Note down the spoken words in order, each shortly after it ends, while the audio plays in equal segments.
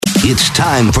It's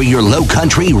time for your Low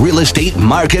Country Real Estate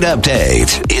Market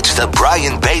Update. It's the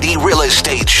Brian Beatty Real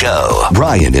Estate Show.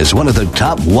 Brian is one of the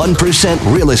top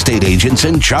 1% real estate agents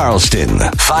in Charleston.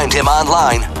 Find him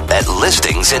online at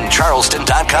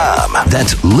listingsincharleston.com.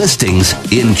 That's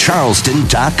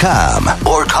listingsincharleston.com.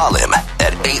 Or call him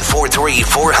at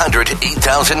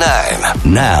 843-400-8009.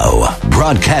 Now,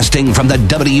 broadcasting from the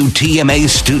WTMA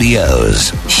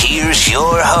studios, here's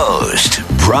your host,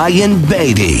 Brian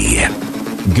Beatty.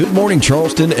 Good morning,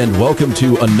 Charleston, and welcome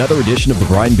to another edition of the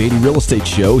Brian Beatty Real Estate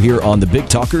Show here on the Big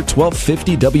Talker,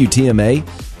 1250 WTMA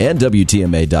and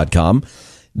WTMA.com.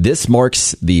 This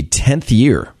marks the 10th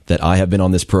year that I have been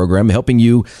on this program, helping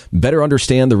you better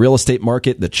understand the real estate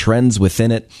market, the trends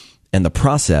within it, and the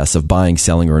process of buying,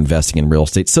 selling, or investing in real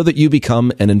estate so that you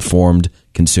become an informed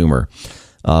consumer.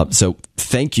 So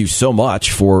thank you so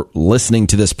much for listening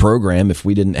to this program. If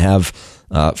we didn't have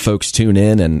folks tune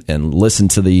in and listen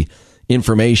to the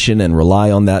information and rely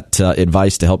on that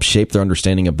advice to help shape their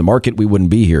understanding of the market, we wouldn't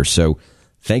be here. So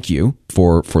thank you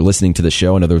for listening to the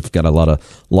show. I know we've got a lot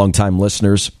of longtime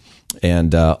listeners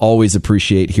and always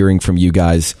appreciate hearing from you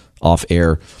guys off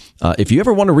air. If you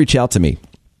ever want to reach out to me,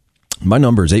 my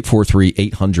number is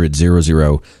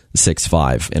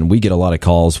 843-800-0065. And we get a lot of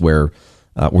calls where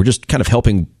we're just kind of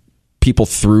helping people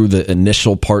through the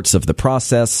initial parts of the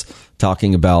process,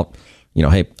 talking about, you know,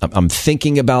 hey, I'm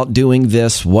thinking about doing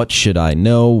this. What should I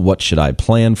know? What should I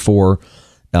plan for?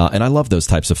 And I love those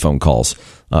types of phone calls.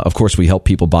 Of course, we help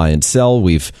people buy and sell.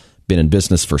 We've been in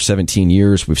business for 17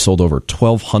 years. We've sold over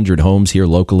 1,200 homes here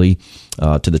locally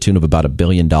to the tune of about $1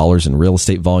 billion in real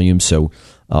estate volume. So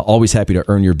always happy to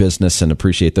earn your business and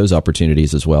appreciate those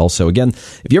opportunities as well. So again,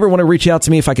 if you ever want to reach out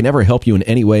to me, if I can ever help you in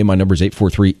any way, my number is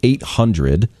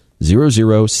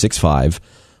 843-800-0065.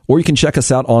 Or you can check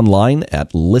us out online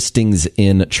at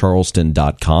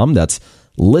listingsincharleston.com. That's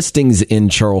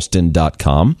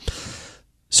listingsincharleston.com.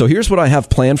 So here's what I have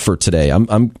planned for today.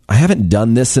 I haven't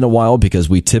done this in a while because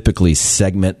we typically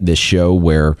segment this show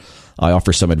where I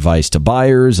offer some advice to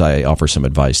buyers, I offer some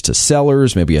advice to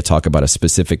sellers, maybe I talk about a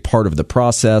specific part of the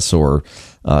process, or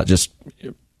just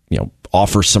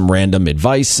offer some random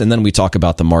advice, and then we talk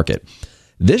about the market.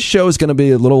 This show is going to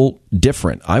be a little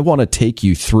different. I want to take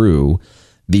you through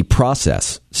the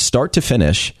process, start to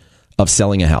finish, of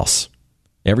selling a house.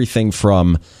 Everything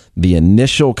from the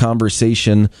initial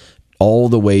conversation all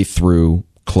the way through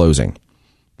closing.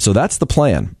 So that's the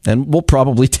plan. And we'll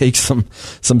probably take some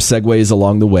segues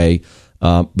along the way.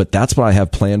 But that's what I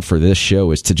have planned for this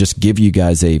show, is to just give you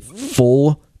guys a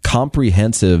full,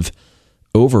 comprehensive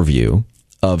overview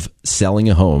of selling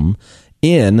a home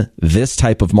in this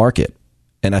type of market.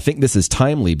 And I think this is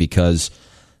timely because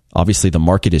obviously the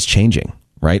market is changing.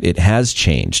 Right? It has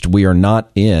changed. We are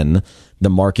not in the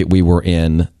market we were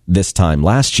in this time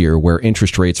last year, where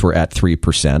interest rates were at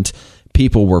 3%.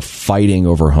 People were fighting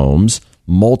over homes.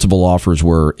 Multiple offers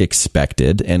were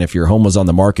expected. And if your home was on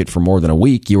the market for more than a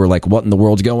week, you were like, what in the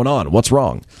world's going on? What's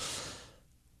wrong?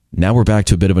 Now we're back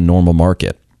to a bit of a normal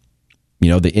market. You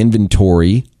know, the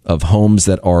inventory of homes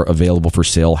that are available for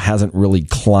sale hasn't really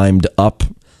climbed up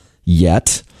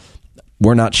yet.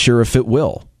 We're not sure if it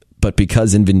will. But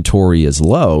because inventory is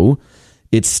low,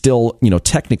 it's still,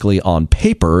 technically on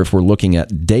paper, if we're looking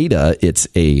at data, it's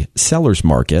a seller's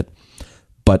market.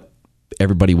 But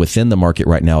everybody within the market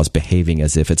right now is behaving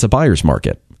as if it's a buyer's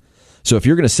market. So if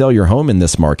you're going to sell your home in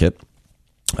this market,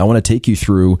 I want to take you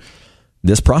through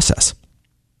this process.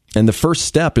 And the first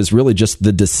step is really just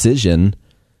the decision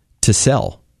to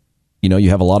sell.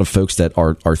 You have a lot of folks that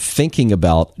are thinking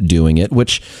about doing it,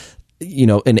 which,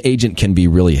 an agent can be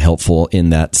really helpful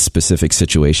in that specific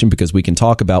situation, because we can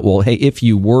talk about, well, hey, if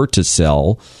you were to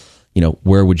sell,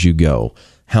 where would you go?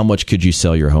 How much could you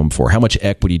sell your home for? How much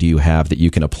equity do you have that you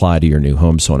can apply to your new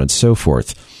home, so on and so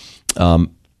forth.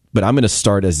 But I'm going to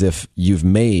start as if you've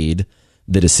made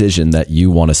the decision that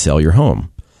you want to sell your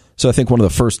home. So I think one of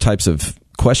the first types of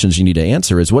questions you need to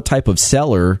answer is, what type of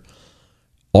seller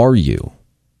are you?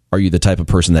 Are you the type of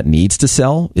person that needs to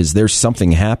sell? Is there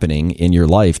something happening in your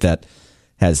life that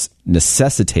has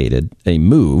necessitated a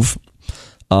move?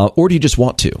 Or do you just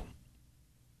want to?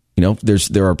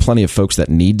 There are plenty of folks that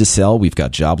need to sell. We've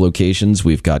got job locations.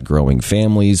 We've got growing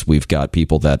families. We've got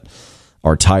people that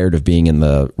are tired of being in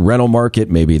the rental market.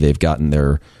 Maybe they've gotten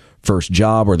their first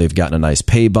job, or they've gotten a nice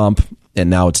pay bump, and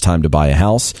now it's time to buy a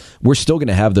house. We're still going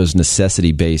to have those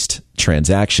necessity-based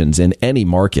transactions in any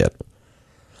market.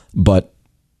 But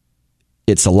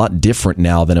it's a lot different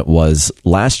now than it was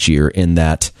last year, in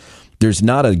that there's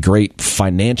not a great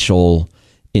financial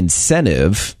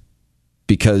incentive,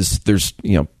 because there's,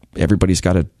 everybody's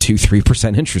got a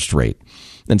 2-3% interest rate.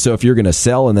 And so if you're going to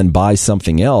sell and then buy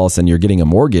something else and you're getting a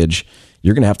mortgage,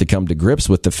 you're going to have to come to grips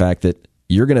with the fact that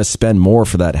you're going to spend more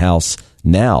for that house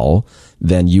now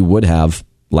than you would have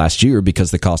last year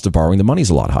because the cost of borrowing the money is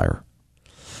a lot higher.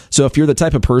 So if you're the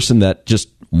type of person that just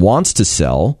wants to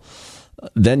sell,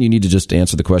 then you need to just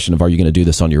answer the question of, are you going to do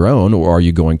this on your own, or are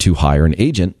you going to hire an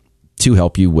agent to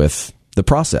help you with the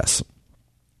process?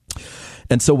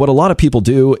 And so what a lot of people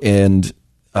do, and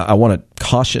I want to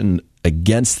caution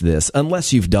against this,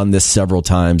 unless you've done this several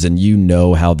times and you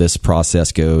know how this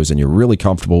process goes and you're really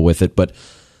comfortable with it, but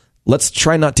let's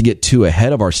try not to get too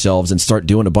ahead of ourselves and start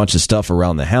doing a bunch of stuff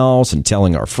around the house and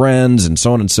telling our friends and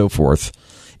so on and so forth.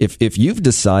 If you've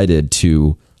decided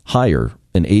to hire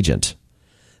an agent,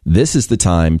 this is the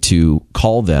time to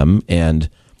call them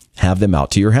and have them out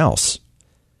to your house.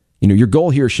 Your goal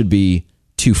here should be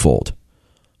twofold.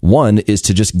 One is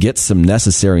to just get some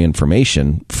necessary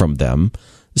information from them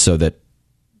so that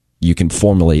you can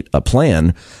formulate a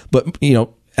plan. But,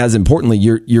 as importantly,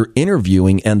 you're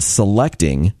interviewing and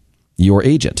selecting your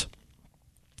agent.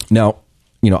 Now,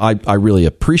 I really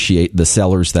appreciate the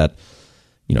sellers that,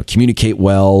 communicate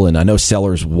well. And I know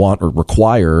sellers want or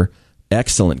require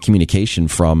excellent communication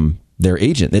from their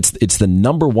agent. It's the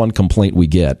number one complaint we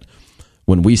get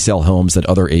when we sell homes that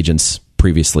other agents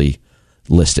previously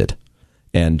listed.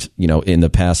 And, in the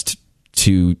past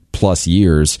 2+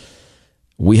 years,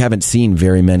 we haven't seen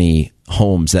very many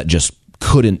homes that just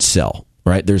couldn't sell,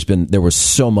 right? There was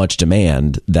so much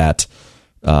demand that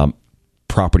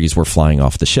properties were flying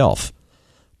off the shelf.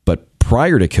 But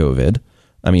prior to COVID,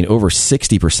 over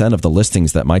 60% of the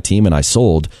listings that my team and I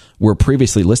sold were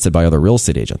previously listed by other real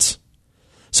estate agents.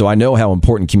 So I know how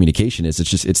important communication is.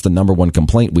 It's the number one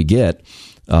complaint we get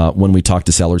when we talk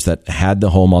to sellers that had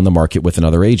the home on the market with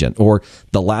another agent, or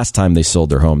the last time they sold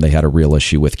their home, they had a real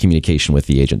issue with communication with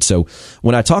the agent. So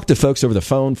when I talk to folks over the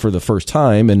phone for the first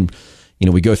time and,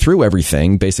 we go through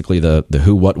everything, basically the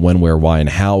who, what, when, where, why, and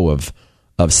how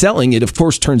of selling, it of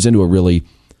course turns into a really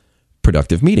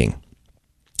productive meeting.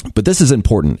 But this is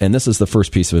important, and this is the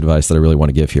first piece of advice that I really want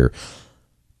to give here.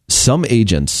 Some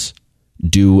agents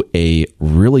do a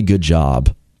really good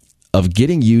job of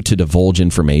getting you to divulge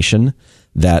information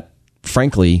that,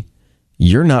 frankly,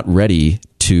 you're not ready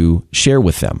to share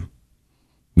with them.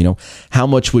 How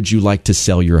much would you like to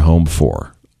sell your home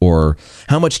for? Or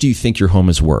how much do you think your home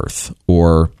is worth?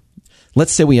 Or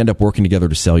let's say we end up working together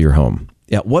to sell your home.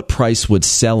 At what price would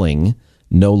selling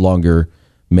no longer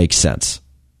make sense?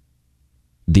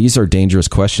 These are dangerous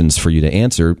questions for you to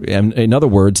answer. And in other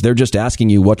words, they're just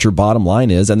asking you what your bottom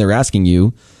line is, and they're asking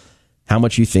you how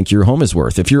much you think your home is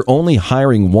worth. If you're only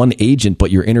hiring one agent,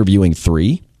 but you're interviewing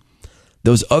 3,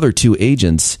 those other 2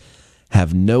 agents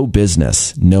have no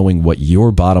business knowing what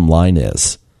your bottom line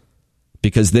is,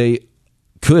 because they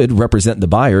could represent the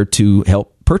buyer to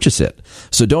help purchase it.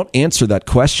 So don't answer that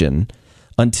question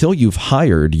until you've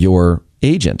hired your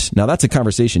agent. Now, that's a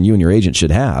conversation you and your agent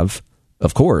should have,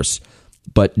 of course,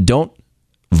 but don't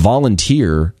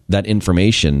volunteer that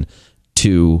information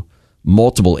to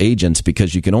multiple agents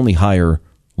because you can only hire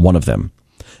one of them.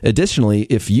 Additionally,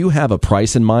 if you have a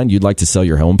price in mind you'd like to sell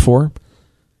your home for,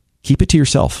 keep it to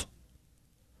yourself.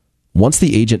 Once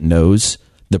the agent knows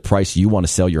the price you want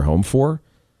to sell your home for,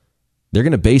 they're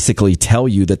going to basically tell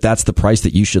you that that's the price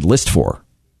that you should list for.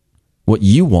 What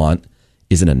you want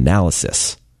is an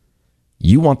analysis.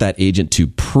 You want that agent to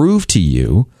prove to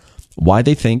you why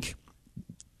they think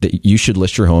that you should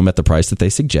list your home at the price that they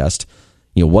suggest,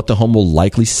 what the home will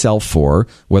likely sell for,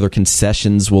 whether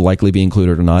concessions will likely be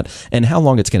included or not, and how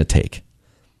long it's going to take.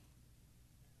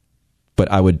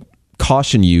 But I would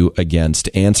caution you against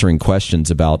answering questions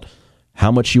about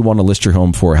how much you want to list your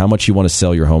home for, how much you want to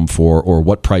sell your home for, or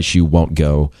what price you won't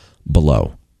go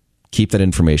below. Keep that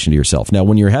information to yourself. Now,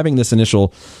 when you're having this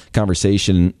initial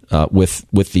conversation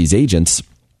with these agents,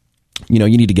 you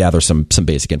need to gather some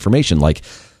basic information like,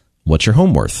 what's your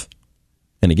home worth?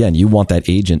 And again, you want that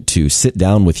agent to sit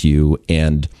down with you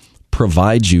and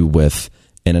provide you with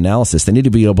an analysis. They need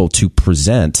to be able to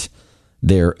present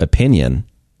their opinion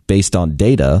based on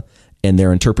data and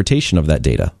their interpretation of that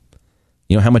data.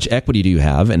 How much equity do you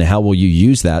have, and how will you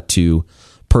use that to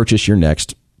purchase your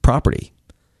next property?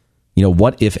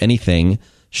 What, if anything,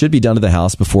 should be done to the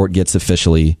house before it gets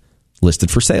officially listed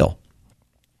for sale?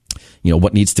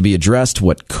 What needs to be addressed,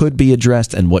 what could be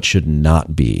addressed, and what should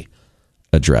not be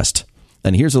addressed.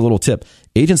 And here's a little tip.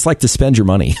 Agents like to spend your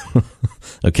money.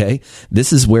 Okay?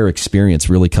 This is where experience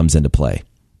really comes into play.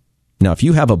 Now, if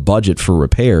you have a budget for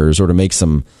repairs or to make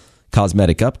some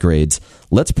cosmetic upgrades,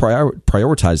 let's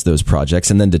prioritize those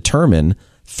projects and then determine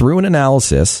through an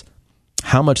analysis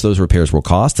how much those repairs will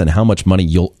cost and how much money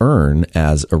you'll earn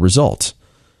as a result.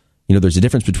 There's a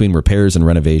difference between repairs and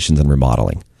renovations and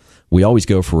remodeling. We always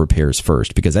go for repairs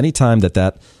first, because anytime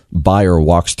that buyer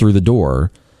walks through the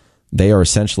door, they are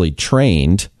essentially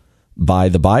trained by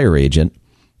the buyer agent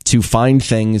to find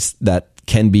things that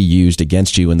can be used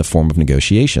against you in the form of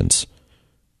negotiations.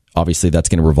 Obviously, that's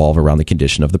going to revolve around the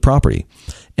condition of the property.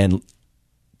 And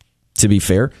to be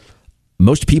fair,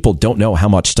 most people don't know how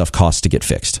much stuff costs to get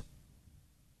fixed.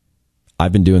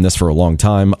 I've been doing this for a long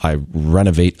time. I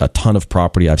renovate a ton of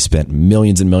property. I've spent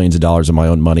millions and millions of dollars of my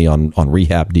own money on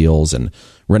rehab deals and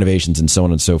renovations and so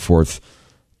on and so forth.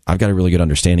 I've got a really good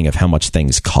understanding of how much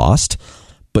things cost.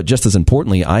 But just as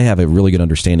importantly, I have a really good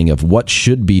understanding of what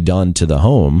should be done to the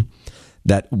home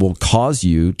that will cause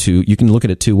you can look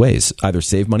at it two ways, either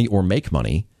save money or make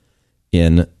money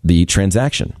in the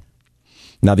transaction.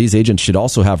 Now, these agents should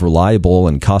also have reliable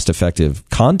and cost-effective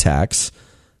contacts,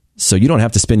 so you don't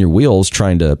have to spin your wheels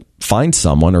trying to find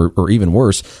someone, or even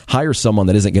worse, hire someone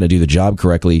that isn't going to do the job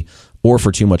correctly, or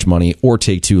for too much money, or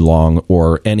take too long,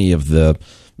 or any of the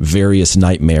various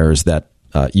nightmares that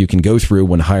you can go through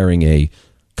when hiring a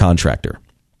contractor.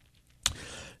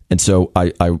 And so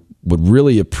I would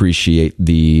really appreciate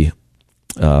the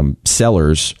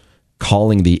sellers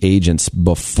calling the agents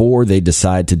before they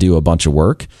decide to do a bunch of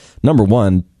work. Number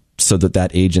one, so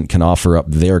that agent can offer up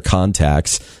their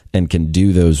contacts and can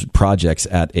do those projects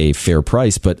at a fair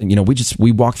price. But,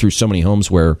 we walk through so many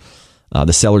homes where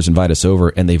the sellers invite us over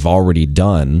and they've already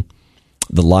done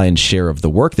the lion's share of the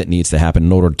work that needs to happen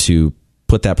in order to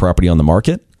put that property on the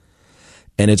market.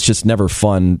 And it's just never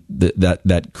fun,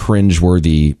 that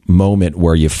cringeworthy moment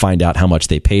where you find out how much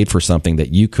they paid for something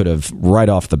that you could have right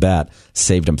off the bat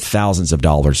saved them thousands of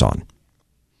dollars on.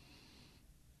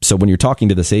 So when you're talking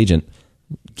to this agent,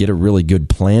 get a really good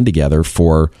plan together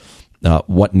for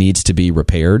what needs to be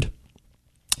repaired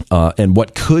and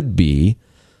what could be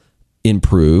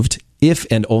improved if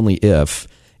and only if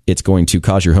it's going to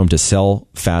cause your home to sell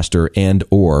faster and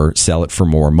or sell it for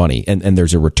more money. And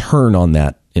there's a return on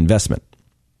that investment.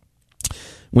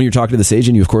 When you're talking to this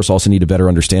agent, you, of course, also need to better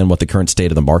understand what the current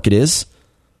state of the market is,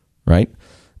 right?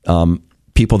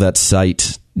 People that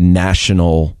cite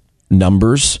national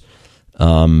numbers,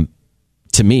 to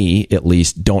me, at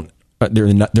least,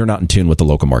 they're not in tune with the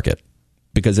local market,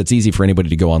 because it's easy for anybody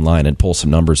to go online and pull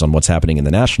some numbers on what's happening in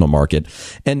the national market.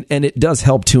 And it does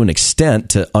help to an extent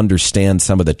to understand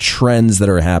some of the trends that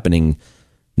are happening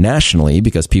nationally,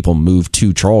 because people move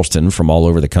to Charleston from all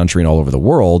over the country and all over the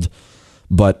world.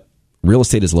 But real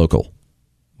estate is local.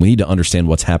 We need to understand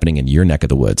what's happening in your neck of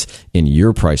the woods, in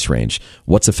your price range,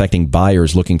 what's affecting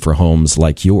buyers looking for homes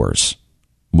like yours.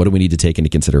 What do we need to take into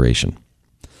consideration?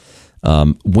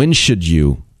 When should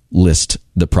you list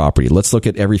the property? Let's look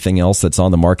at everything else that's on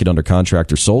the market, under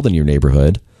contract, or sold in your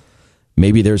neighborhood.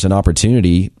 Maybe there's an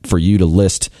opportunity for you to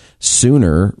list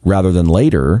sooner rather than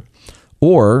later,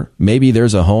 or maybe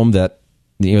there's a home that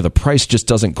the price just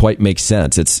doesn't quite make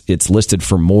sense. It's listed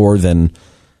for more than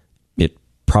it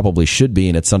probably should be,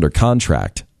 and it's under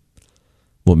contract.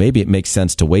 Well, maybe it makes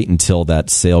sense to wait until that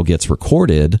sale gets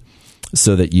recorded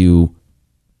so that you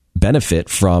benefit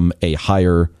from a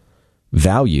higher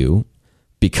value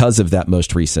because of that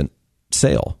most recent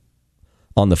sale.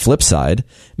 On the flip side,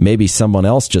 maybe someone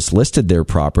else just listed their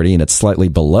property and it's slightly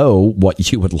below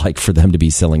what you would like for them to be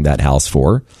selling that house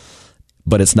for,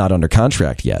 but it's not under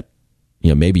contract yet.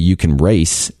 Maybe you can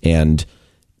race and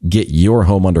get your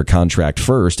home under contract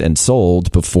first and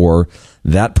sold before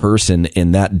that person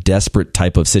in that desperate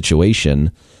type of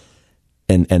situation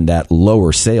and that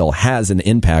lower sale has an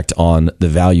impact on the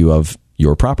value of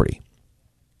your property.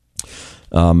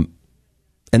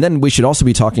 And then we should also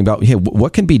be talking about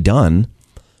what can be done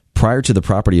prior to the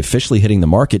property officially hitting the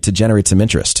market to generate some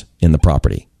interest in the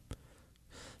property.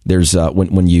 There's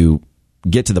when you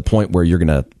get to the point where you're going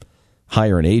to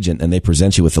hire an agent and they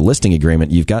present you with a listing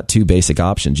agreement, you've got two basic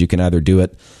options. You can either do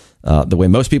it the way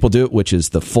most people do it, which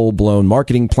is the full-blown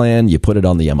marketing plan. You put it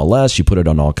on the MLS, you put it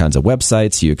on all kinds of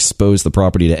websites, you expose the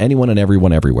property to anyone and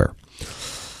everyone everywhere.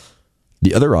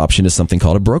 The other option is something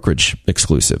called a brokerage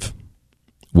exclusive,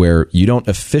 where you don't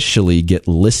officially get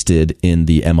listed in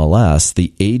the MLS.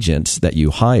 The agent that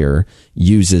you hire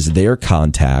uses their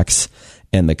contacts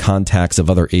and the contacts of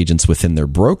other agents within their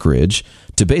brokerage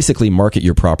to basically market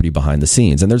your property behind the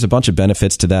scenes. And there's a bunch of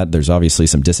benefits to that. There's obviously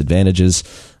some disadvantages.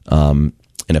 And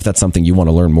if that's something you want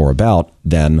to learn more about,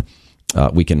 then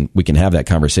we can have that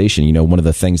conversation. One of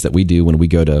the things that we do when we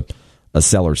go to a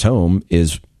seller's home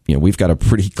is, we've got a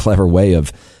pretty clever way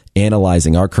of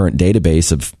analyzing our current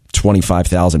database of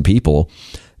 25,000 people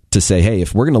to say, hey,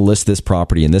 if we're going to list this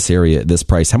property in this area at this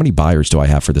price, how many buyers do I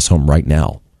have for this home right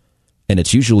now? And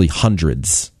it's usually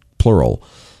hundreds, plural.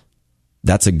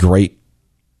 that's a great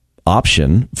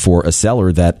option for a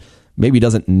seller that maybe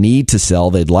doesn't need to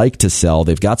sell. They'd like to sell.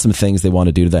 They've got some things they want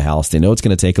to do to the house. They know it's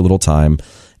going to take a little time.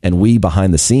 And we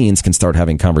behind the scenes can start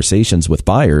having conversations with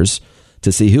buyers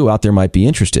to see who out there might be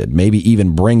interested. Maybe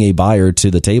even bring a buyer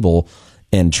to the table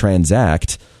and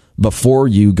transact before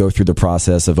you go through the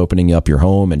process of opening up your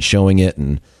home and showing it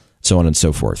and so on and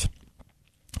so forth.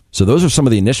 So those are some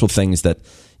of the initial things that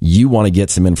you want to get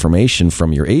some information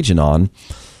from your agent on.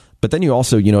 But then you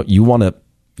also, you want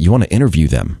to interview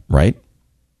them, right?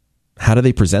 How do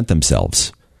they present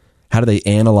themselves? How do they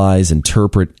analyze,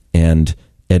 interpret, and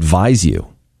advise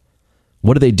you?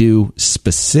 What do they do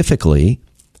specifically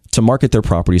to market their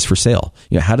properties for sale?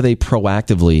 How do they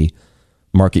proactively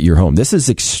market your home? This is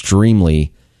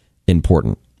extremely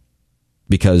important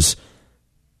because,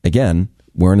 again,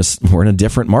 we're in a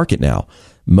different market now.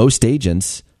 Most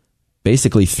agents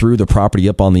basically threw the property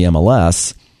up on the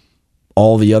MLS.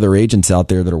 All the other agents out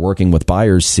there that are working with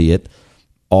buyers see it.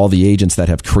 All the agents that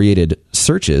have created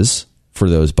searches for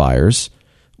those buyers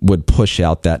would push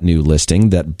out that new listing.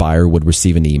 That buyer would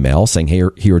receive an email saying, hey,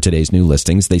 here are today's new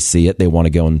listings. They see it. They want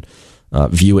to go and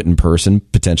view it in person,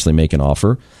 potentially make an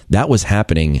offer. That was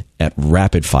happening at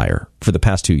rapid fire for the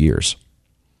past 2 years.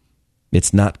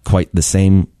 It's not quite the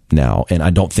same now, and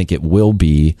I don't think it will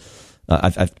be.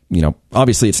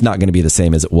 Obviously, it's not going to be the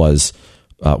same as it was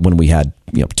when we had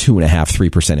 2.5%,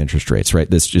 3% interest rates, right?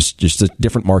 This just a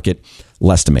different market,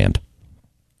 less demand.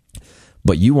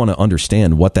 But you want to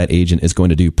understand what that agent is going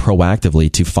to do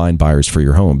proactively to find buyers for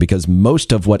your home, because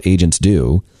most of what agents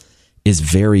do is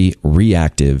very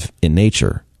reactive in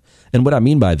nature. And what I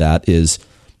mean by that is,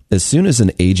 as soon as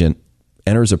an agent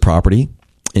enters a property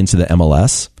into the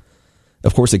MLS,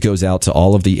 of course, it goes out to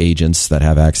all of the agents that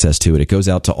have access to it. It goes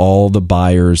out to all the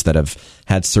buyers that have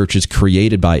had searches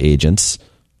created by agents,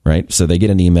 right? So they get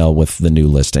an email with the new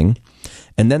listing.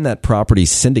 And then that property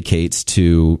syndicates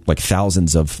to like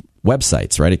thousands of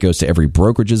websites, right? It goes to every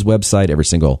brokerage's website, every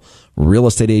single real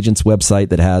estate agent's website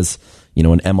that has,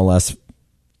 an MLS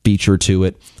feature to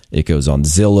it. It goes on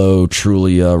Zillow,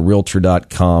 Trulia,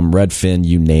 Realtor.com, Redfin,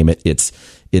 you name it.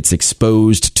 It's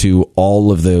exposed to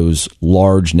all of those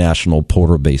large national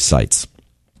portal-based sites.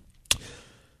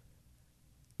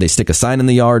 They stick a sign in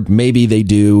the yard. Maybe they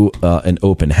do an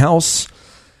open house.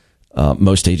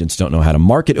 Most agents don't know how to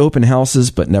market open houses,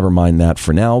 but never mind that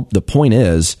for now. The point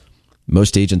is,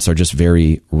 most agents are just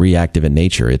very reactive in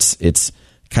nature. It's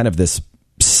kind of this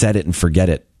set it and forget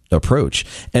it approach.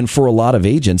 And for a lot of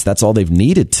agents, that's all they've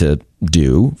needed to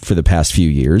do for the past few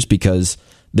years, because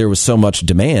there was so much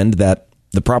demand that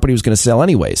the property was going to sell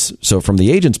anyways. So from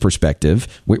the agent's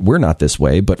perspective, we're not this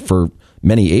way, but for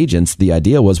many agents, the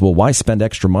idea was, well, why spend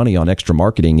extra money on extra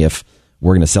marketing if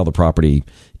we're going to sell the property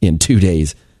in 2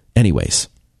 days anyways?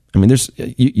 I mean,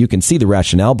 you can see the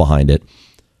rationale behind it,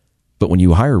 but when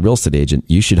you hire a real estate agent,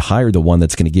 you should hire the one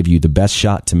that's going to give you the best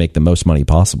shot to make the most money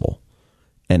possible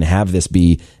and have this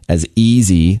be as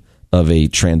easy of a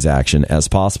transaction as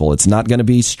possible. It's not going to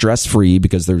be stress-free,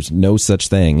 because there's no such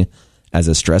thing as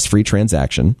a stress-free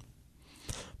transaction,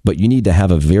 but you need to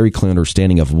have a very clear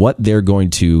understanding of what they're going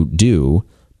to do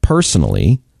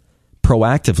personally,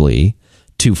 proactively,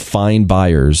 to find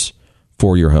buyers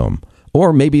for your home.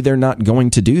 Or maybe they're not going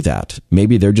to do that.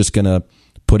 Maybe they're just going to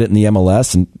put it in the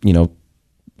MLS and,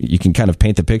 you can kind of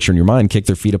paint the picture in your mind, kick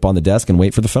their feet up on the desk and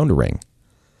wait for the phone to ring.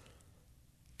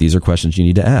 These are questions you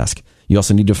need to ask. You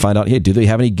also need to find out, hey, do they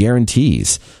have any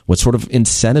guarantees? What sort of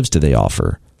incentives do they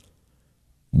offer?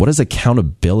 What does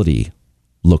accountability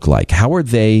look like? How are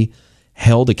they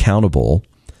held accountable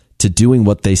to doing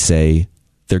what they say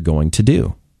they're going to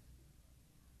do?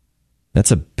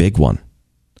 That's a big one.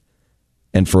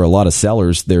 And for a lot of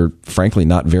sellers, they're frankly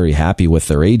not very happy with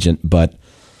their agent, but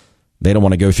they don't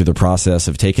want to go through the process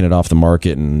of taking it off the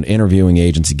market and interviewing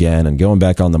agents again and going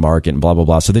back on the market and blah, blah,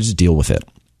 blah. So they just deal with it.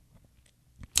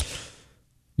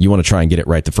 You want to try and get it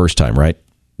right the first time, right?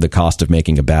 The cost of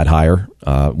making a bad hire.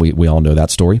 We all know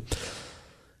that story.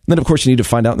 And then, of course, you need to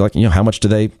find out, how much do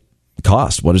they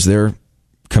cost? What does their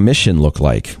commission look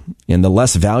like? And the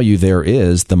less value there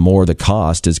is, the more the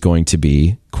cost is going to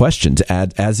be questioned,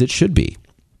 as it should be.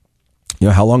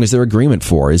 How long is their agreement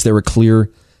for? Is there a clear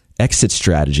exit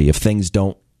strategy if things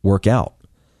don't work out?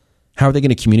 How are they going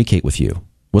to communicate with you?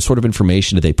 What sort of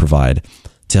information do they provide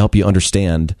to help you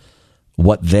understand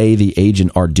what they, the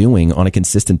agent, are doing on a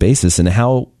consistent basis and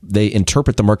how they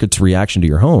interpret the market's reaction to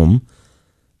your home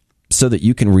so that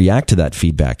you can react to that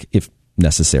feedback if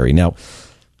necessary? Now,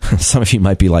 some of you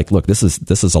might be like, look, this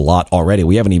is a lot already.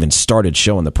 We haven't even started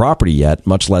showing the property yet,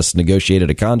 much less negotiated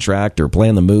a contract or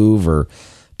plan the move or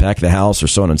pack the house or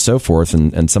so on and so forth.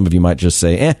 And some of you might just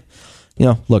say,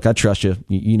 look, I trust you.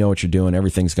 You know what you're doing.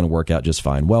 Everything's going to work out just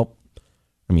fine. Well,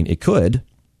 I mean, it could.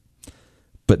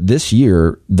 But this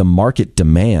year, the market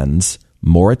demands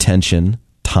more attention,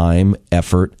 time,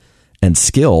 effort, and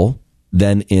skill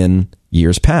than in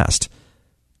years past.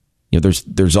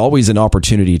 There's always an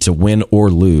opportunity to win or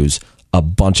lose a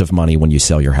bunch of money when you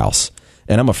sell your house.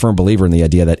 And I'm a firm believer in the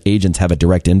idea that agents have a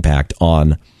direct impact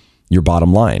on your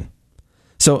bottom line.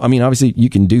 So, I mean, obviously, you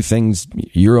can do things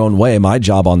your own way. My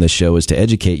job on this show is to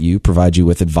educate you, provide you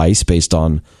with advice based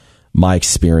on my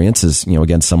experience as,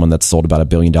 again, someone that's sold about $1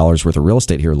 billion worth of real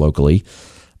estate here locally,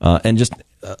 and just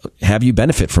have you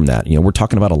benefit from that. We're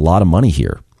talking about a lot of money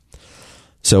here.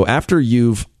 So after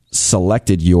you've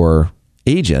selected your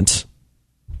agent,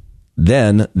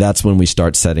 then that's when we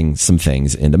start setting some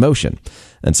things into motion.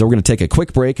 And so we're going to take a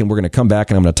quick break, and we're going to come back,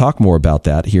 and I'm going to talk more about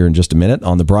that here in just a minute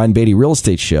on the Brian Beatty Real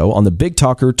Estate Show on the Big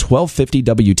Talker 1250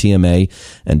 WTMA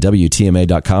and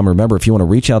WTMA.com. Remember, if you want to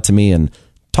reach out to me and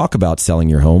talk about selling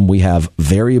your home, we have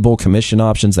variable commission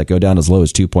options that go down as low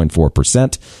as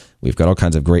 2.4%. We've got all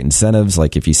kinds of great incentives,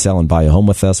 like if you sell and buy a home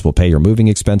with us, we'll pay your moving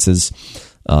expenses,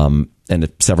 and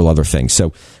several other things.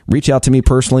 So reach out to me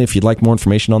personally if you'd like more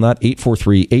information on that,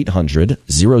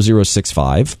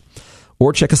 843-800-0065,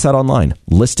 or check us out online,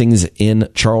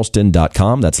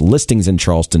 listingsincharleston.com. That's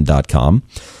listingsincharleston.com.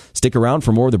 Stick around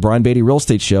for more of the Brian Beatty Real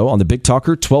Estate Show on the Big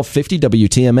Talker 1250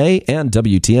 WTMA and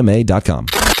WTMA.com.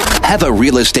 Have a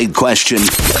real estate question?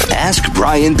 Ask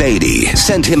Brian Beatty.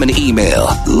 Send him an email,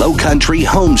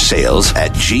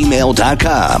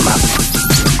 lowcountryhomesales@gmail.com.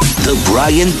 The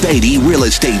Brian Beatty Real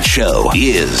Estate Show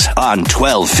is on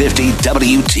 1250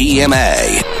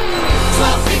 WTMA.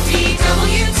 1250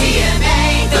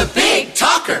 WTMA, the Big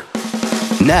Talker.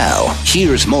 Now,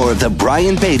 here's more of the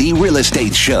Brian Beatty Real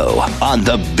Estate Show on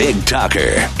the Big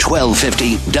Talker,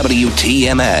 1250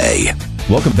 WTMA.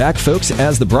 Welcome back, folks,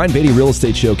 as the Brian Beatty Real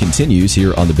Estate Show continues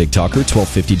here on the Big Talker,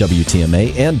 1250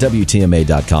 WTMA and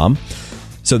WTMA.com.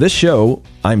 So this show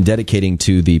I'm dedicating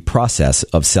to the process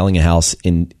of selling a house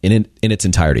in its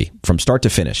entirety, from start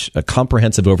to finish, a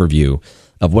comprehensive overview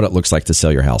of what it looks like to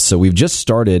sell your house. So we've just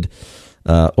started,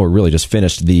 or really just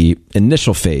finished, the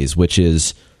initial phase, which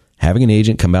is having an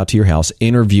agent come out to your house,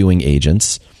 interviewing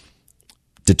agents,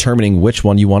 determining which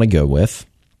one you want to go with.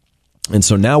 And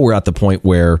so now we're at the point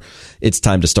where it's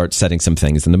time to start setting some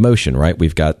things into motion, right?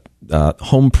 We've got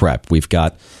home prep. We've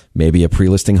got maybe a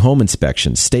pre-listing home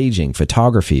inspection, staging,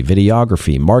 photography,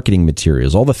 videography, marketing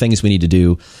materials, all the things we need to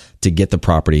do to get the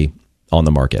property on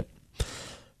the market.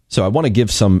 So I want to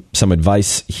give some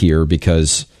advice here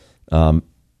because,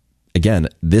 again,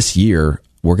 this year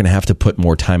we're going to have to put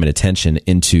more time and attention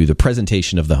into the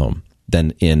presentation of the home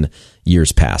than in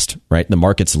years past, right? The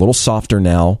market's a little softer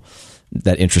now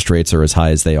that interest rates are as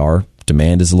high as they are.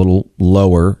 Demand is a little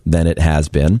lower than it has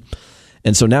been.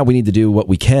 And so now we need to do what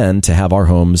we can to have our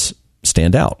homes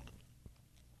stand out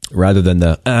rather than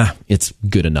it's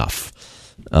good enough.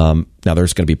 Now,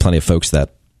 there's going to be plenty of folks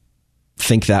that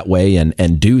think that way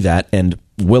and do that. And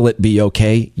will it be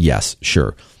okay? Yes,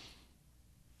 sure.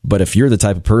 But if you're the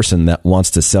type of person that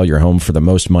wants to sell your home for the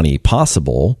most money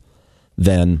possible,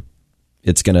 then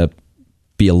it's going to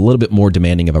be a little bit more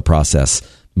demanding of a process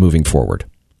moving forward.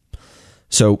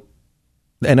 So,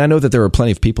 and I know that there are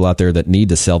plenty of people out there that need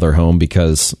to sell their home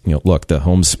because, look, the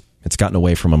home's, it's gotten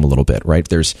away from them a little bit, right?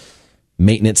 There's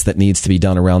maintenance that needs to be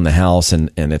done around the house, and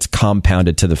it's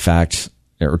compounded to the fact,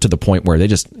 or to the point where you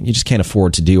just can't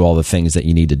afford to do all the things that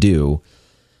you need to do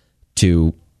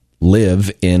to live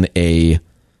in a,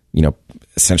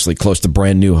 essentially close to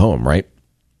brand new home, right?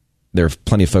 There are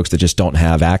plenty of folks that just don't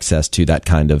have access to that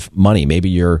kind of money. Maybe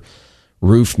your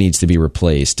roof needs to be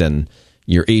replaced and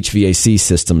your HVAC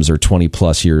systems are 20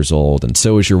 plus years old, and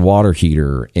so is your water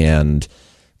heater, and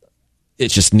it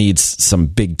just needs some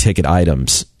big ticket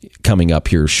items coming up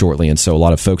here shortly. And so a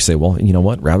lot of folks say, well, you know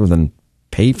what, rather than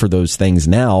pay for those things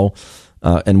now,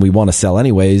 and we want to sell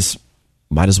anyways,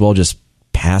 might as well just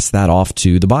pass that off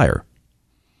to the buyer.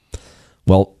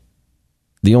 Well,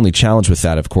 the only challenge with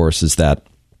that, of course, is that,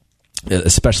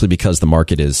 especially because the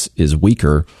market is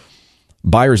weaker,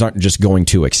 buyers aren't just going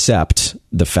to accept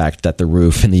the fact that the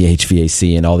roof and the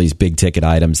HVAC and all these big ticket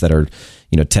items that are,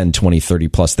 $10, $20,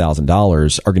 $30 plus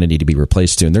 $1,000 are going to need to be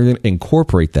replaced too. And they're going to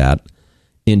incorporate that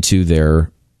into their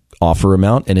offer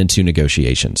amount and into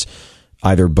negotiations,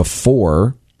 either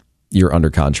before you're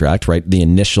under contract, right? The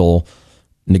initial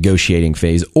negotiating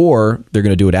phase, or they're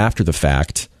going to do it after the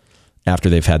fact, after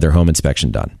they've had their home inspection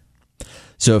done.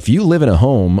 So if you live in a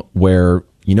home where,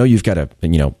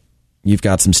 you've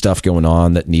got some stuff going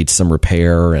on that needs some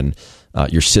repair, and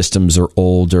your systems are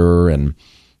older, and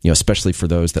especially for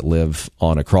those that live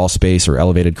on a crawl space or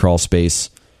elevated crawl space.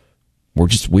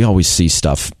 We always see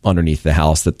stuff underneath the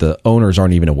house that the owners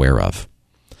aren't even aware of.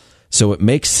 So it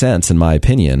makes sense, in my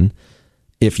opinion,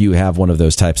 if you have one of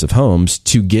those types of homes,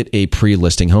 to get a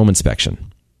pre-listing home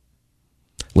inspection.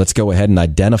 Let's go ahead and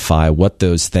identify what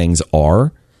those things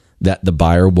are that the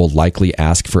buyer will likely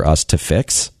ask for us to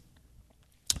fix.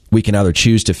 We can either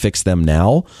choose to fix them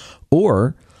now,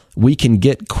 or we can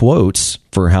get quotes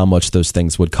for how much those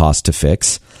things would cost to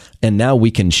fix. And now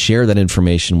we can share that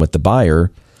information with the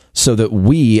buyer so that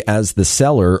we, as the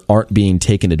seller, aren't being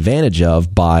taken advantage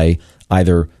of by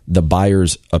either the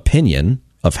buyer's opinion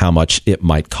of how much it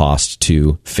might cost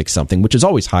to fix something, which is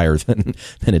always higher than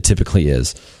it typically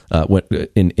is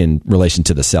in relation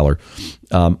to the seller.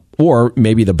 Or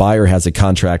maybe the buyer has a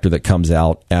contractor that comes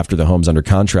out after the home's under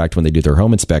contract when they do their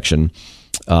home inspection,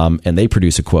 and they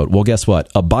produce a quote. Well, guess what?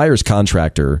 A buyer's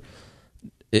contractor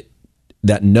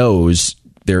that knows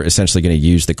they're essentially going to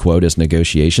use the quote as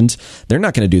negotiations, they're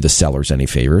not going to do the sellers any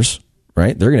favors,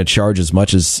 right? They're going to charge as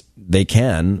much as they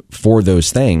can for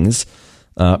those things,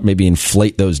 maybe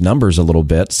inflate those numbers a little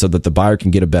bit so that the buyer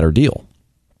can get a better deal.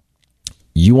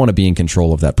 You want to be in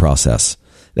control of that process.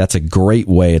 That's a great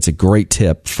way. It's a great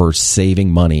tip for saving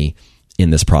money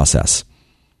in this process.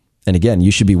 And again,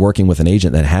 you should be working with an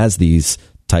agent that has these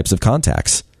types of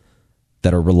contacts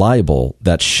that are reliable,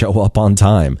 that show up on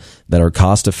time, that are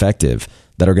cost effective,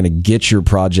 that are going to get your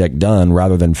project done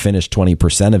rather than finish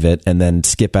 20% of it and then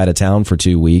skip out of town for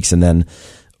 2 weeks and then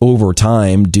over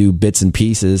time do bits and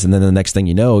pieces. And then the next thing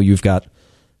you know, you've got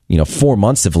 4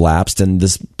 months have elapsed and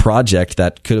this project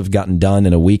that could have gotten done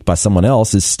in a week by someone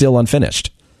else is still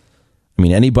unfinished. I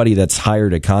mean, anybody that's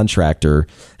hired a contractor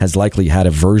has likely had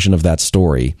a version of that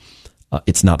story.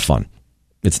 It's not fun.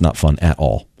 It's not fun at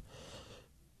all.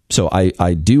 So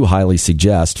I do highly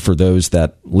suggest for those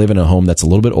that live in a home that's a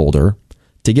little bit older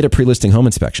to get a pre-listing home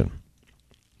inspection.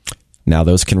 Now,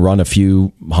 those can run a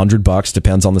few $100,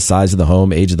 depends on the size of the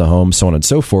home, age of the home, so on and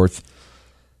so forth.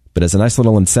 But as a nice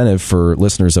little incentive for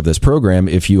listeners of this program,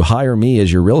 if you hire me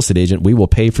as your real estate agent, we will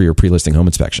pay for your pre-listing home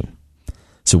inspection.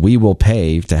 So we will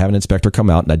pay to have an inspector come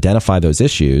out and identify those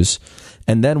issues,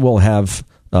 and then we'll have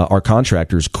our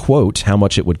contractors quote how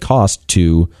much it would cost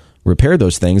to repair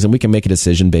those things, and we can make a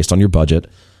decision based on your budget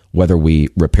whether we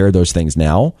repair those things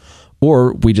now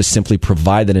or we just simply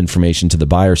provide that information to the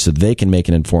buyer so they can make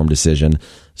an informed decision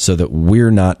so that we're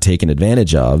not taken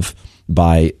advantage of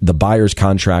by the buyer's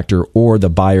contractor or the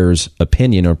buyer's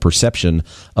opinion or perception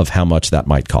of how much that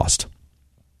might cost.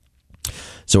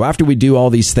 So after we do all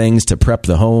these things to prep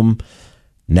the home,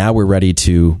 now we're ready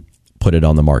to put it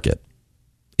on the market.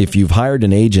 If you've hired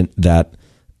an agent that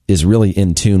is really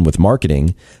in tune with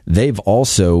marketing, they've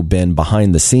also been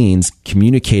behind the scenes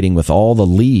communicating with all the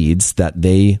leads that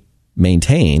they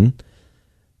maintain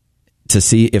to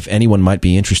see if anyone might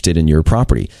be interested in your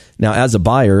property. Now, as a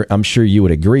buyer, I'm sure you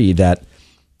would agree that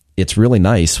it's really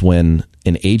nice when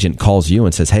an agent calls you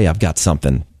and says, hey, I've got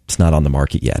something. It's not on the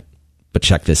market yet, but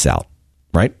check this out,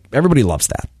 right? Everybody loves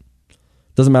that.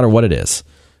 Doesn't matter what it is.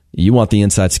 You want the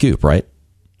inside scoop, right?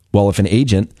 Well, if an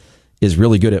agent is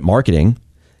really good at marketing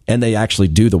and they actually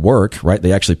do the work, right?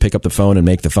 They actually pick up the phone and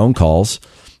make the phone calls.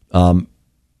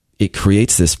 It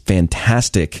creates this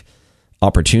fantastic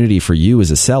opportunity for you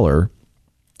as a seller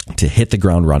to hit the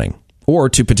ground running or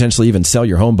to potentially even sell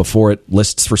your home before it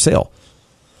lists for sale.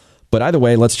 But either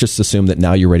way, let's just assume that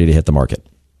now you're ready to hit the market.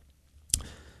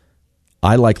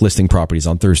 I like listing properties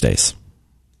on Thursdays.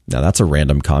 Now, that's a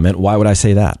random comment. Why would I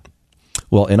say that?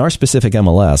 Well, in our specific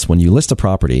MLS, when you list a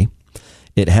property,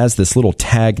 it has this little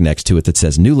tag next to it that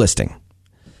says new listing,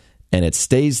 and it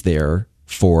stays there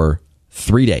for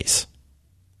 3 days.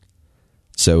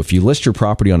 So if you list your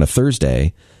property on a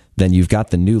Thursday, then you've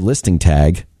got the new listing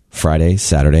tag Friday,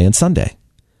 Saturday, and Sunday.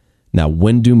 Now,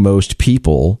 when do most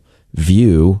people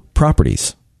view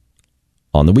properties?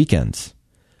 On the weekends.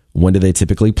 When do they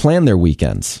typically plan their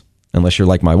weekends? Unless you're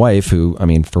like my wife, who,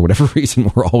 for whatever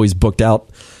reason, we're always booked out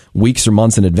weeks or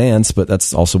months in advance, but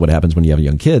that's also what happens when you have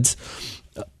young kids.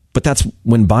 But that's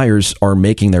when buyers are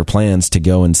making their plans to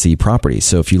go and see properties.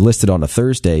 So if you list it on a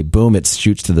Thursday, boom, it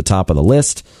shoots to the top of the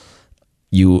list.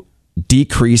 You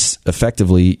decrease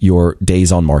effectively your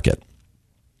days on market.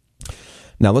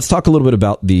 Now, let's talk a little bit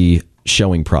about the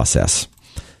showing process.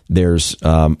 There's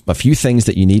a few things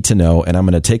that you need to know, and I'm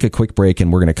going to take a quick break,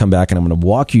 and we're going to come back, and I'm going to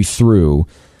walk you through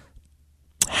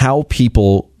how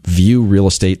people view real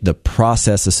estate, the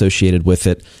process associated with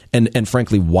it, and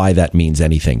frankly, why that means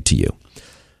anything to you.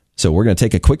 So we're going to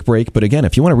take a quick break. But again,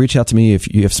 if you want to reach out to me,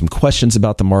 if you have some questions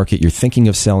about the market, you're thinking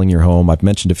of selling your home, I've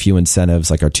mentioned a few incentives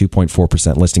like our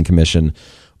 2.4% listing commission,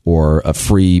 or a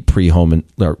free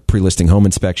pre-listing home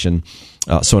inspection,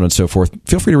 so on and so forth,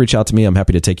 feel free to reach out to me. I'm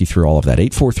happy to take you through all of that.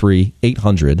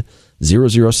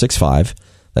 843-800-0065.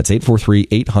 That's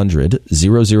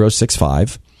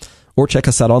 843-800-0065. Or check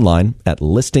us out online at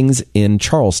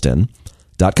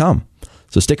listingsincharleston.com.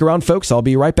 So stick around, folks. I'll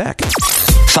be right back.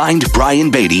 Find Brian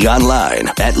Beatty online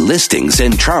at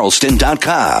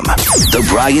listingsincharleston.com. The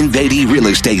Brian Beatty Real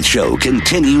Estate Show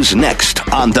continues next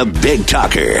on The Big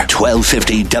Talker,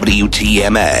 1250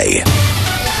 WTMA.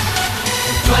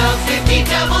 1250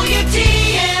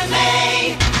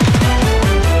 WTMA.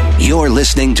 You're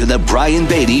listening to The Brian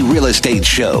Beatty Real Estate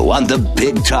Show on The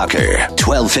Big Talker,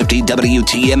 1250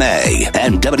 WTMA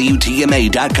and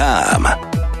WTMA.com.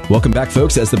 Welcome back,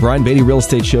 folks, as the Brian Beatty Real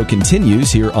Estate Show continues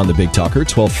here on the Big Talker,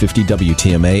 1250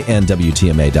 WTMA and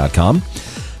WTMA.com.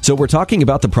 So we're talking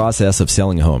about the process of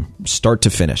selling a home, start to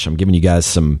finish. I'm giving you guys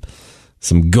some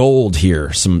gold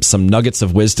here, some nuggets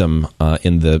of wisdom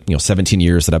in the 17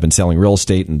 years that I've been selling real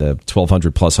estate and the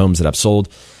 1,200 plus homes that I've sold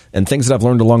and things that I've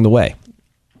learned along the way.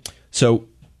 So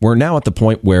we're now at the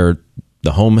point where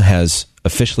the home has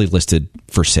officially listed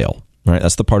for sale. All right,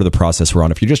 that's the part of the process we're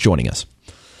on if you're just joining us.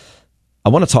 I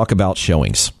want to talk about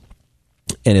showings,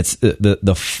 and it's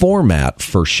the format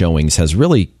for showings has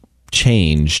really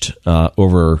changed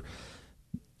over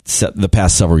the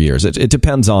past several years. It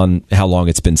depends on how long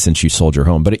it's been since you sold your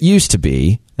home, but it used to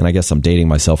be, and I guess I'm dating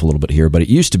myself a little bit here, but it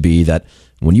used to be that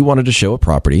when you wanted to show a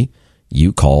property,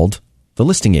 you called the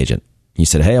listing agent. You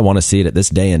said, hey, I want to see it at this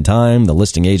day and time. The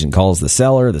listing agent calls the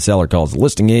seller calls the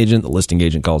listing agent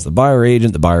calls the buyer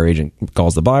agent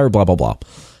calls the buyer, blah, blah, blah.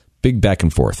 Big back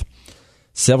and forth.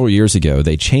 Several years ago,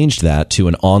 they changed that to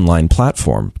an online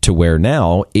platform to where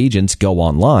now agents go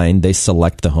online, they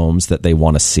select the homes that they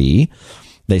want to see,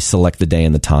 they select the day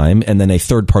and the time, and then a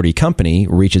third-party company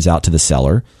reaches out to the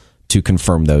seller to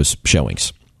confirm those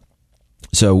showings.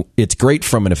 So it's great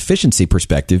from an efficiency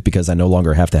perspective because I no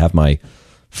longer have to have my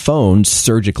phone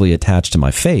surgically attached to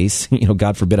my face.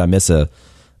 God forbid I miss a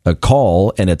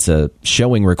call and it's a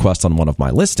showing request on one of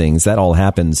my listings. That all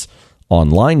happens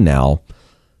online now.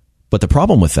 But the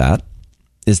problem with that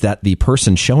is that the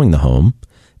person showing the home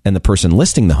and the person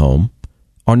listing the home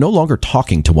are no longer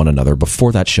talking to one another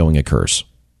before that showing occurs.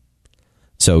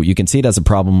 So you can see it as a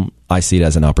problem. I see it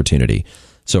as an opportunity.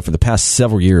 So for the past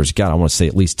several years, I want to say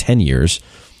at least 10 years,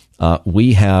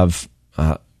 we have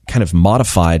kind of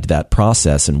modified that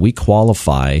process and we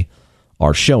qualify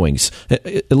our showings,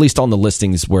 at least on the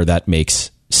listings where that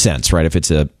makes sense, right? If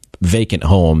it's a vacant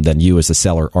home, then you as a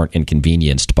seller aren't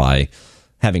inconvenienced by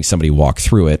having somebody walk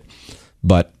through it.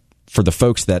 But for the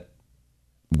folks that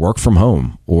work from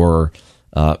home or,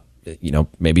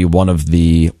 maybe one of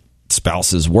the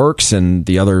spouses works and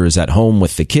the other is at home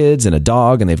with the kids and a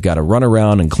dog and they've got to run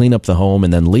around and clean up the home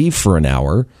and then leave for an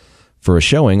hour for a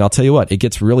showing, I'll tell you what, it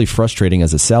gets really frustrating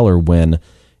as a seller when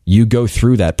you go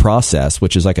through that process,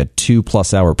 which is like a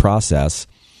 2+ hour process,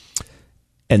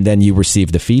 and then you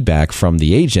receive the feedback from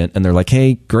the agent and they're like,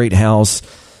 hey, great house.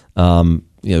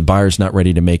 The buyer's not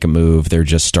ready to make a move. They're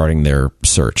just starting their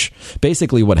search.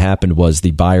 Basically, what happened was the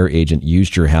buyer agent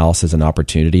used your house as an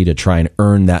opportunity to try and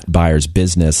earn that buyer's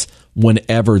business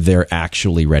whenever they're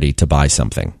actually ready to buy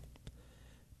something.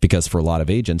 Because for a lot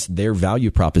of agents, their value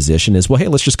proposition is, well, hey,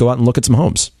 let's just go out and look at some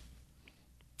homes.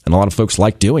 And a lot of folks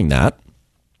like doing that.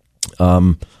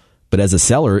 But as a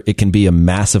seller, it can be a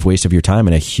massive waste of your time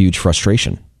and a huge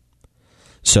frustration.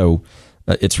 So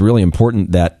it's really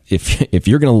important that if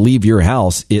you're going to leave your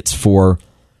house, it's for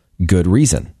good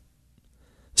reason.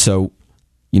 So,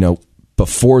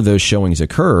 before those showings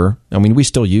occur, we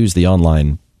still use the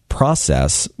online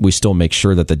process. We still make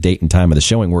sure that the date and time of the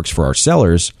showing works for our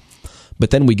sellers. But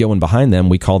then we go in behind them,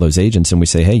 we call those agents and we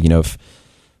say, hey, if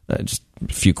just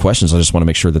a few questions, I just want to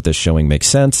make sure that this showing makes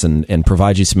sense and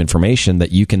provide you some information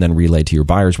that you can then relay to your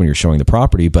buyers when you're showing the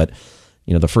property. But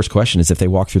the first question is if they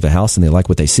walk through the house and they like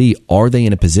what they see, are they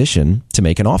in a position to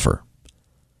make an offer?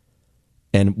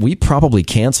 And we probably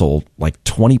cancel like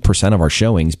 20% of our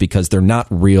showings because they're not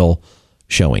real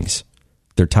showings.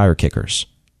 They're tire kickers.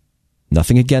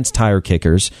 Nothing against tire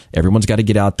kickers. Everyone's got to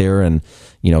get out there and,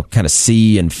 kind of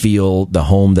see and feel the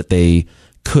home that they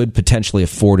could potentially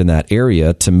afford in that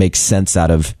area to make sense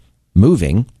out of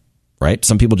moving, right?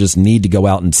 Some people just need to go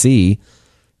out and see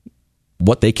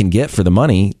what they can get for the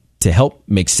money to help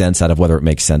make sense out of whether it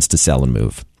makes sense to sell and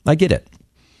move. I get it.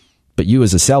 But you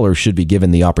as a seller should be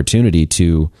given the opportunity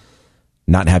to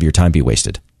not have your time be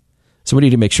wasted. So we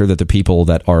need to make sure that the people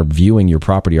that are viewing your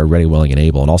property are ready, willing, and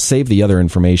able. And I'll save the other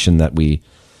information that we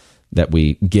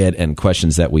get and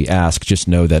questions that we ask. Just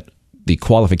know that the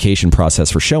qualification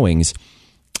process for showings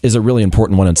is a really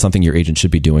important one and something your agent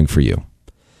should be doing for you.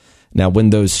 Now, when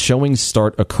those showings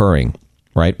start occurring,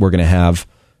 right, we're going to have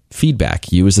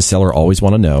feedback. You as the seller always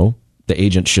want to know. The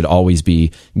agent should always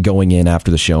be going in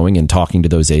after the showing and talking to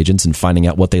those agents and finding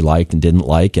out what they liked and didn't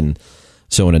like and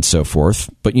so on and so forth.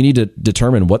 But you need to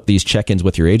determine what these check-ins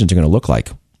with your agents are going to look like.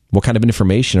 What kind of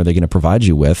information are they going to provide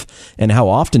you with, and how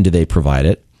often do they provide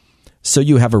it, so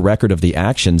you have a record of the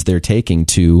actions they're taking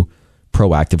to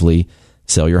proactively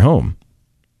sell your home.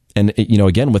 And,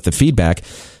 again, with the feedback,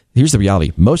 here's the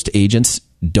reality. Most agents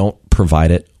don't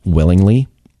provide it willingly.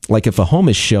 Like if a home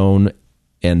is shown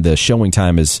and the showing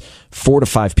time is 4 to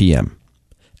 5 p.m.,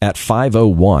 at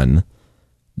 5:01,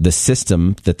 the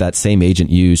system that same agent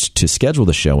used to schedule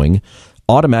the showing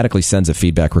automatically sends a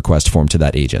feedback request form to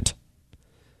that agent.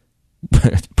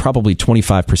 Probably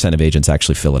 25% of agents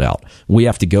actually fill it out. We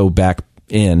have to go back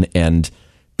in and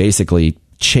basically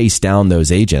chase down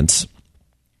those agents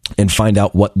and find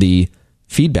out what the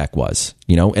feedback was,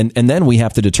 and then we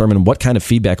have to determine what kind of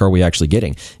feedback are we actually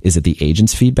getting. Is it the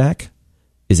agent's feedback?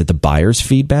 Is it the buyer's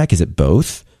feedback? Is it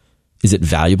both? Is it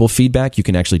valuable feedback you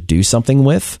can actually do something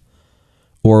with?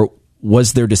 Or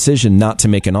was their decision not to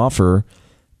make an offer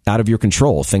out of your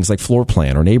control? Things like floor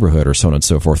plan or neighborhood or so on and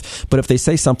so forth. But if they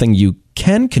say something you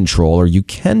can control or you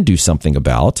can do something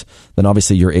about, then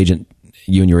obviously you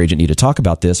and your agent need to talk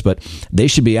about this. But they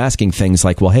should be asking things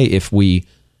like, well, hey, if we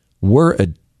were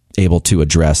able to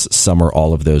address some or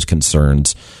all of those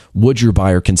concerns, would your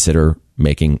buyer consider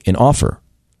making an offer?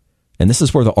 And this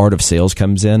is where the art of sales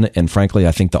comes in. And frankly,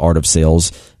 I think the art of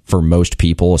sales for most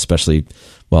people, especially,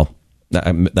 well,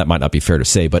 that might not be fair to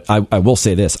say, but I will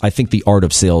say this. I think the art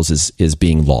of sales is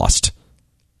being lost.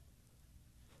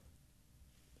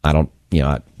 I don't,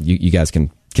 you guys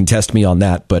can contest me on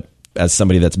that, but as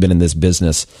somebody that's been in this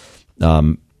business,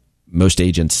 most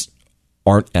agents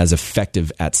aren't as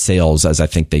effective at sales as I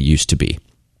think they used to be.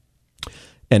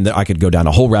 And I could go down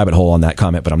a whole rabbit hole on that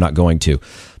comment, but I'm not going to.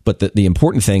 But the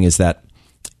important thing is that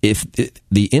if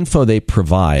the info they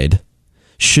provide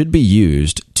should be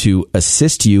used to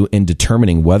assist you in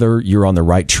determining whether you're on the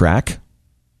right track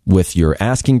with your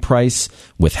asking price,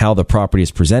 with how the property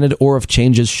is presented, or if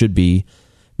changes should be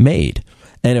made.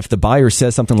 And if the buyer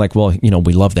says something like, well,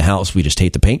 we love the house, we just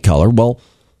hate the paint color. Well,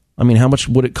 I mean, how much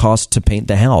would it cost to paint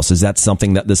the house? Is that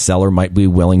something that the seller might be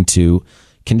willing to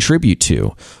contribute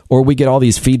to? Or we get all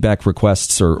these feedback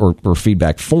requests or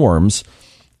feedback forms,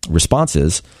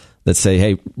 responses that say,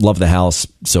 hey, love the house,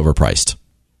 silver priced.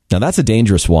 Now, that's a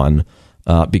dangerous one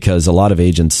because a lot of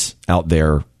agents out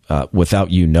there, without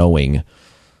you knowing,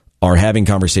 are having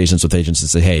conversations with agents that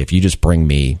say, hey, if you just bring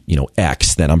me,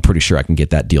 X, then I'm pretty sure I can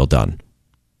get that deal done.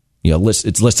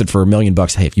 It's listed for $1 million.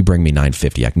 Hey, if you bring me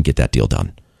 $950, I can get that deal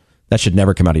done. That should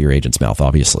never come out of your agent's mouth,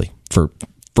 obviously, for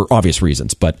obvious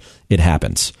reasons, but it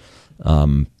happens.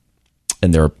 And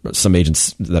there are some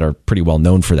agents that are pretty well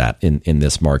known for that in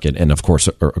this market. And of course,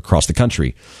 across the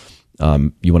country,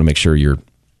 you want to make sure you're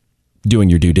doing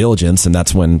your due diligence. And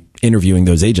that's when interviewing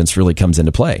those agents really comes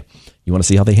into play. You want to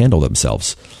see how they handle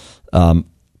themselves. But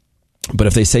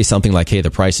if they say something like, hey,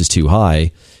 the price is too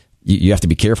high, you have to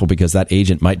be careful because that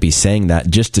agent might be saying that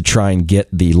just to try and get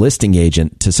the listing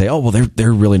agent to say, oh, well,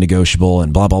 they're really negotiable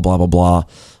and blah, blah, blah, blah, blah.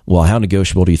 Well, how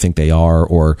negotiable do you think they are?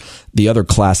 Or the other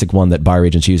classic one that buyer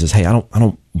agents use is, hey, I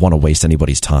don't want to waste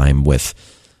anybody's time with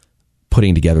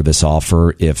putting together this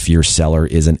offer if your seller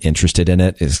isn't interested in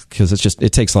it, is because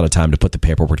it takes a lot of time to put the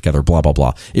paperwork together, blah, blah,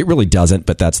 blah. It really doesn't,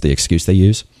 but that's the excuse they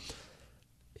use.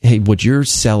 Hey, would your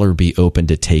seller be open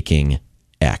to taking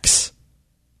X?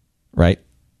 Right?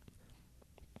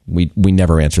 We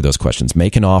never answer those questions.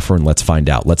 Make an offer and let's find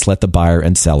out. Let's let the buyer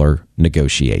and seller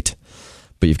negotiate.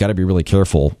 But you've got to be really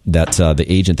careful that the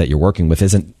agent that you're working with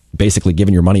isn't basically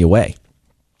giving your money away.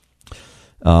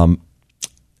 And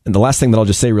the last thing that I'll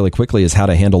just say really quickly is how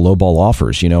to handle lowball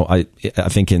offers. I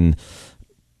think in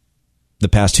the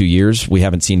past 2 years, we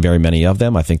haven't seen very many of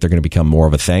them. I think they're going to become more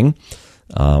of a thing.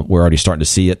 We're already starting to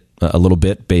see it a little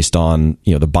bit based on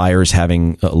the buyers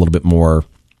having a little bit more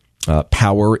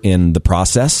power in the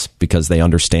process because they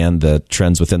understand the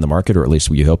trends within the market, or at least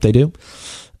we hope they do.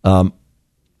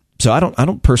 So I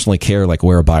don't personally care like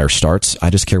where a buyer starts.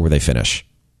 I just care where they finish.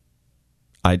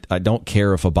 I don't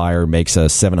care if a buyer makes a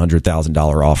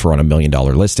 $700,000 offer on $1 million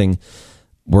listing.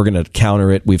 We're going to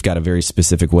counter it. We've got a very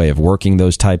specific way of working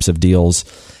those types of deals.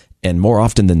 And more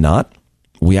often than not,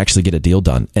 we actually get a deal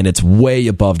done. And it's way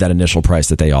above that initial price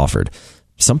that they offered.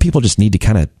 Some people just need to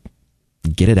kind of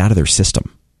get it out of their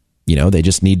system. They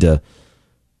just need to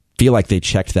feel like they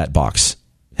checked that box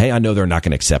Hey, I know they're not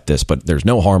going to accept this, but there's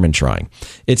no harm in trying.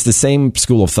 It's the same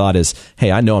school of thought as,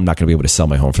 hey, I know I'm not going to be able to sell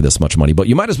my home for this much money, but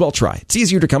you might as well try. It's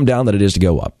easier to come down than it is to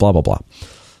go up, blah, blah, blah.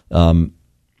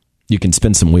 You can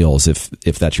spin some wheels if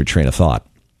that's your train of thought.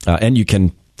 And you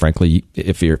can, frankly,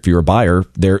 if you're a buyer,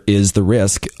 there is the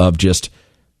risk of just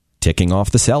ticking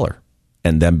off the seller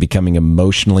and them becoming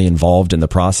emotionally involved in the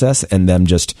process and them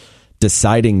just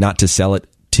deciding not to sell it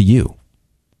to you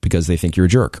because they think you're a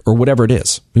jerk or whatever it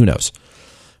is. Who knows?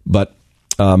 But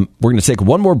we're going to take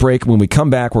one more break. When we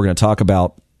come back, we're going to talk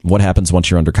about what happens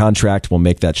once you're under contract. We'll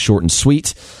make that short and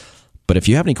sweet. But if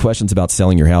you have any questions about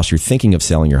selling your house, you're thinking of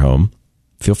selling your home,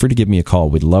 feel free to give me a call.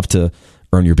 We'd love to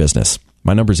earn your business.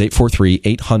 My number is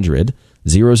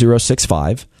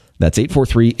 843-800-0065. That's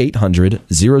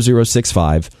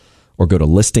 843-800-0065. Or go to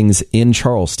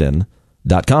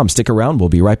listingsincharleston.com. Stick around. We'll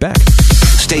be right back.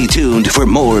 Stay tuned for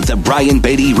more of the Brian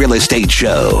Beatty Real Estate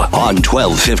Show on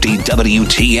 1250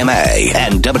 WTMA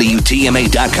and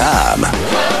WTMA.com.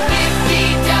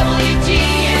 1250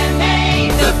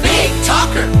 WTMA, the Big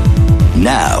Talker.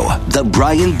 Now, the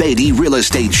Brian Beatty Real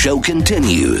Estate Show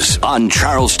continues on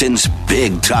Charleston's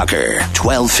Big Talker,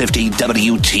 1250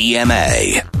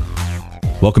 WTMA.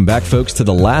 Welcome back, folks, to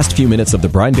the last few minutes of the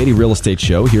Brian Beatty Real Estate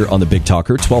Show here on the Big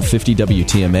Talker, 1250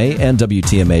 WTMA and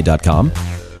WTMA.com.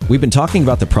 We've been talking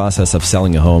about the process of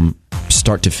selling a home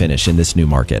start to finish in this new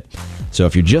market. So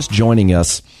if you're just joining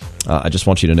us, I just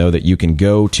want you to know that you can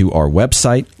go to our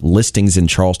website,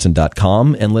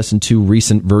 listingsincharleston.com, and listen to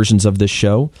recent versions of this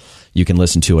show. You can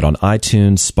listen to it on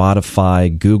iTunes,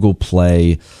 Spotify, Google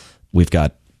Play. We've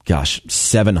got,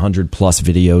 700 plus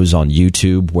videos on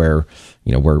YouTube where,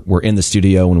 we're in the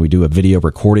studio when we do a video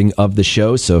recording of the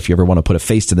show. So if you ever want to put a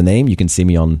face to the name, you can see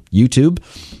me on YouTube,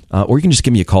 or you can just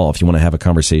give me a call if you want to have a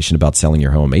conversation about selling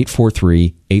your home.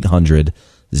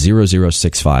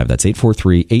 843-800-0065. That's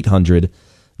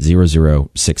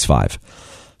 843-800-0065.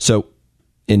 So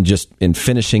in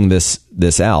finishing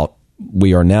this out,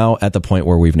 we are now at the point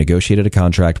where we've negotiated a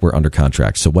contract. We're under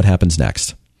contract. So what happens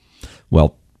next?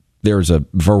 Well, there's a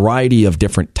variety of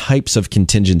different types of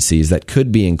contingencies that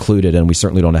could be included, and we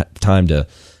certainly don't have time to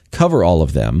cover all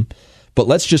of them. But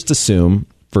let's just assume,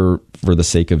 for the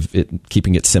sake of it,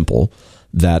 keeping it simple,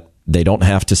 that they don't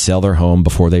have to sell their home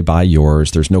before they buy yours.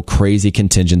 There's no crazy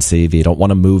contingency. They don't want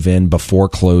to move in before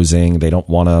closing. They don't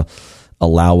want to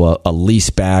allow a lease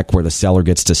back where the seller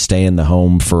gets to stay in the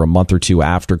home for a month or two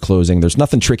after closing. There's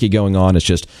nothing tricky going on. It's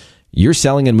just you're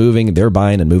selling and moving, they're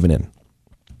buying and moving in.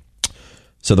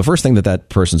 So the first thing that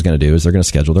person's going to do is they're going to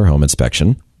schedule their home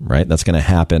inspection, right? That's going to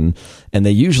happen. And they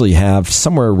usually have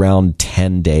somewhere around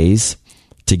 10 days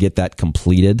to get that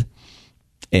completed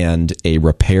and a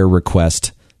repair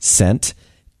request sent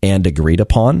and agreed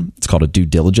upon. It's called a due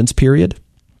diligence period.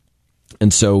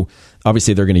 And so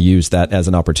obviously they're going to use that as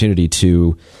an opportunity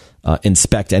to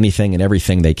inspect anything and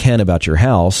everything they can about your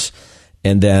house.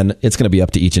 And then it's going to be up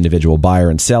to each individual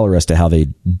buyer and seller as to how they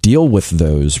deal with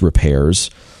those repairs.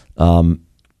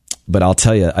 But I'll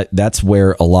tell you, that's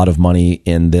where a lot of money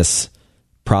in this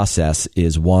process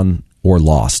is won or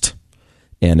lost.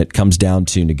 And it comes down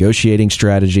to negotiating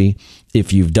strategy.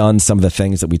 If you've done some of the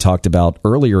things that we talked about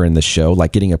earlier in the show,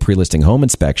 like getting a pre-listing home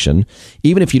inspection,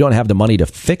 even if you don't have the money to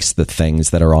fix the things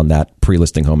that are on that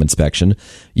pre-listing home inspection,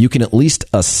 you can at least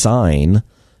assign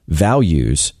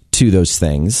values to those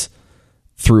things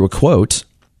through a quote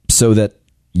so that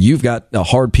you've got a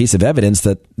hard piece of evidence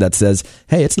that says,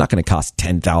 hey, it's not going to cost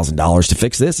 $10,000 to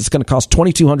fix this. It's going to cost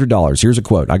 $2,200. Here's a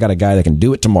quote. I got a guy that can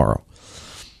do it tomorrow.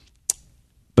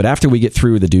 But after we get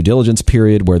through the due diligence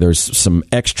period where there's some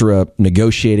extra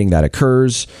negotiating that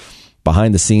occurs,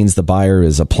 behind the scenes, the buyer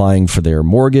is applying for their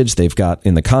mortgage. They've got,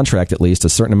 in the contract at least, a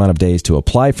certain amount of days to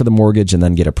apply for the mortgage and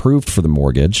then get approved for the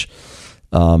mortgage.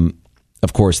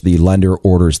 Of course, the lender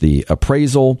orders the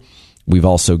appraisal. We've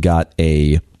also got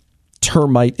a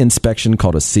termite inspection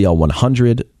called a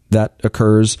CL100 that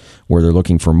occurs where they're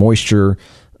looking for moisture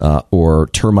or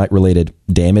termite-related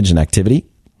damage and activity.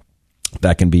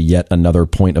 That can be yet another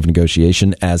point of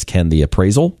negotiation, as can the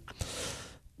appraisal.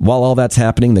 While all that's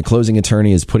happening, the closing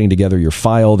attorney is putting together your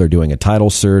file. They're doing a title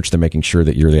search. They're making sure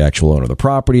that you're the actual owner of the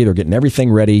property. They're getting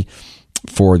everything ready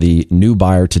for the new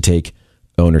buyer to take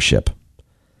ownership.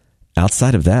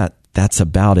 Outside of that, that's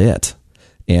about it.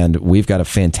 And we've got a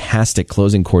fantastic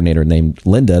closing coordinator named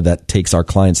Linda that takes our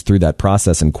clients through that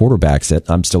process and quarterbacks it.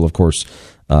 I'm still, of course,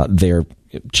 there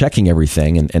checking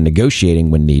everything and negotiating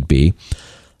when need be.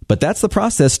 But that's the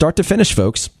process, start to finish,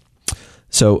 folks.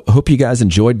 So hope you guys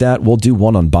enjoyed that. We'll do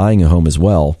one on buying a home as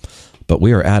well, but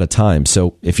we are out of time.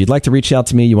 So if you'd like to reach out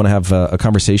to me, you want to have a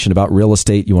conversation about real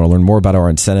estate, you want to learn more about our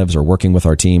incentives or working with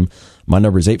our team, My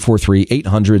number is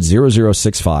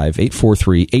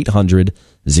 843-800-0065,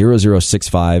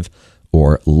 843-800-0065,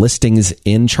 or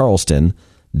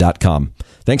listingsincharleston.com.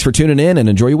 Thanks for tuning in and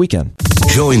enjoy your weekend.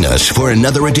 Join us for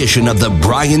another edition of the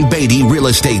Brian Beatty Real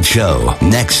Estate Show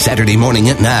next Saturday morning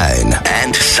at 9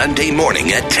 and Sunday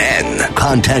morning at 10.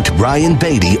 Contact Brian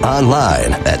Beatty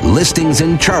online at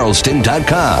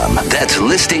listingsincharleston.com. That's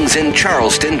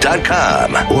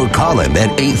listingsincharleston.com. Or call him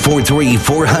at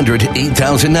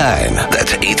 843-400-8009.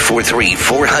 That's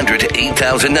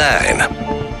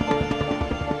 843-400-8009.